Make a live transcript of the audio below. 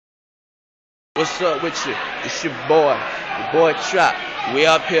What's up with you? It's your boy Trap. We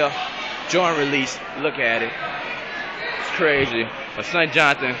up here, joint release. Look at it. It's crazy. My son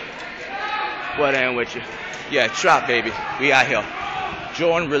Jonathan, what ain't with you? Yeah, Trap baby. We out here.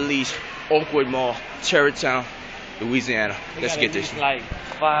 Joint release, Oakwood Mall, Terrytown, Louisiana. Let's get this. Like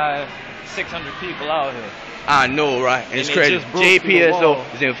 500-600 people out here. I know, right? And it's crazy.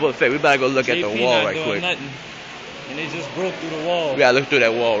 JPSO is in full effect. We better go look at the wall right quick. Nothing. And they just broke through the wall. We gotta look through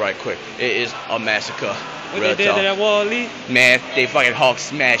that wall right quick. It is a massacre. What they did to that wall, Lee? Man, they fucking Hawk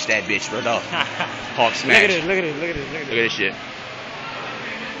smashed that bitch, bro. Hawk smashed. Look at this. Look at this shit.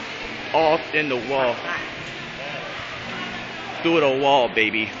 Off in the wall. Through the wall,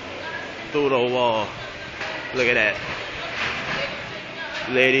 baby. Through the wall. Look at that.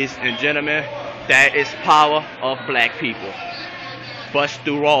 Ladies and gentlemen, that is power of black people. Bust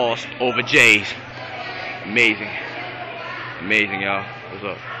through walls over J's. Amazing. Amazing, y'all. What's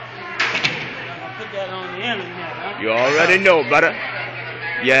up? Put that on the internet, huh? You already know, brother.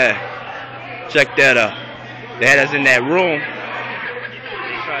 Yeah. Check that out. They had us in that room.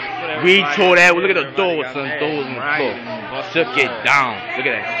 We tore that. Look at the door, son. Doors on the floor. Took it down. Look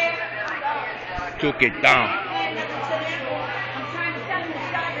at that. Took it down.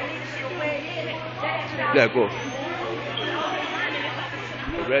 Let go.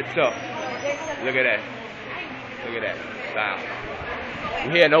 The red top. Look at that. Look at that. Wow.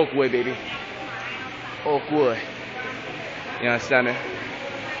 We're here in Oakwood, baby. Oakwood. You understand me?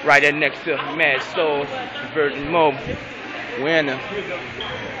 Right there next to Mad Souls, Virgin Mo. We're in there.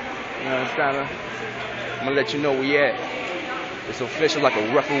 You understand me? I'm gonna let you know where we at. It's official like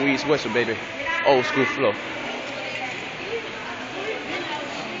a referee's whistle, baby. Old school flow.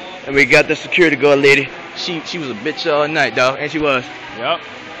 And we got the security guard lady. She was a bitch all night, dog. And she was. Yep.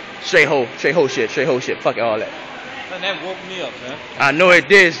 Straight hoe shit. Fuck all that. Man, that woke me up, man. I know it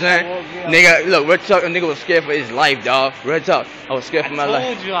did, son. Nigga, look, Red Talk, nigga was scared for his life, dog. Red Talk, I was scared for my life.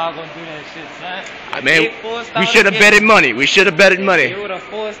 I told you I was gonna do that shit, son. Man, we should have betted money.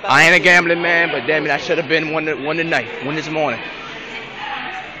 I ain't a gambling man, but damn it, I should have been one tonight, one this morning.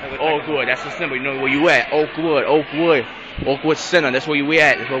 Oakwood, that's the symbol. You know where you at? Oakwood Center. That's where you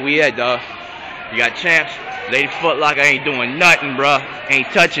at. That's where we at, dog. You got champs. Lady Foot Locker ain't doing nothing, bruh. Ain't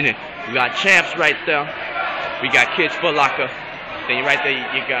touching it. We got champs right there. We got Kids Foot Locker. Then right there,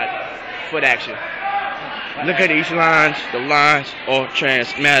 you got Foot Action. Look at these lines. The lines are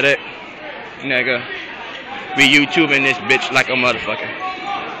transmatic. Nigga. We YouTubing this bitch like a motherfucker.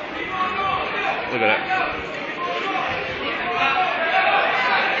 Look at that.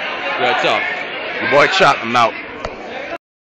 Real talk. Your boy Chop, I'm out.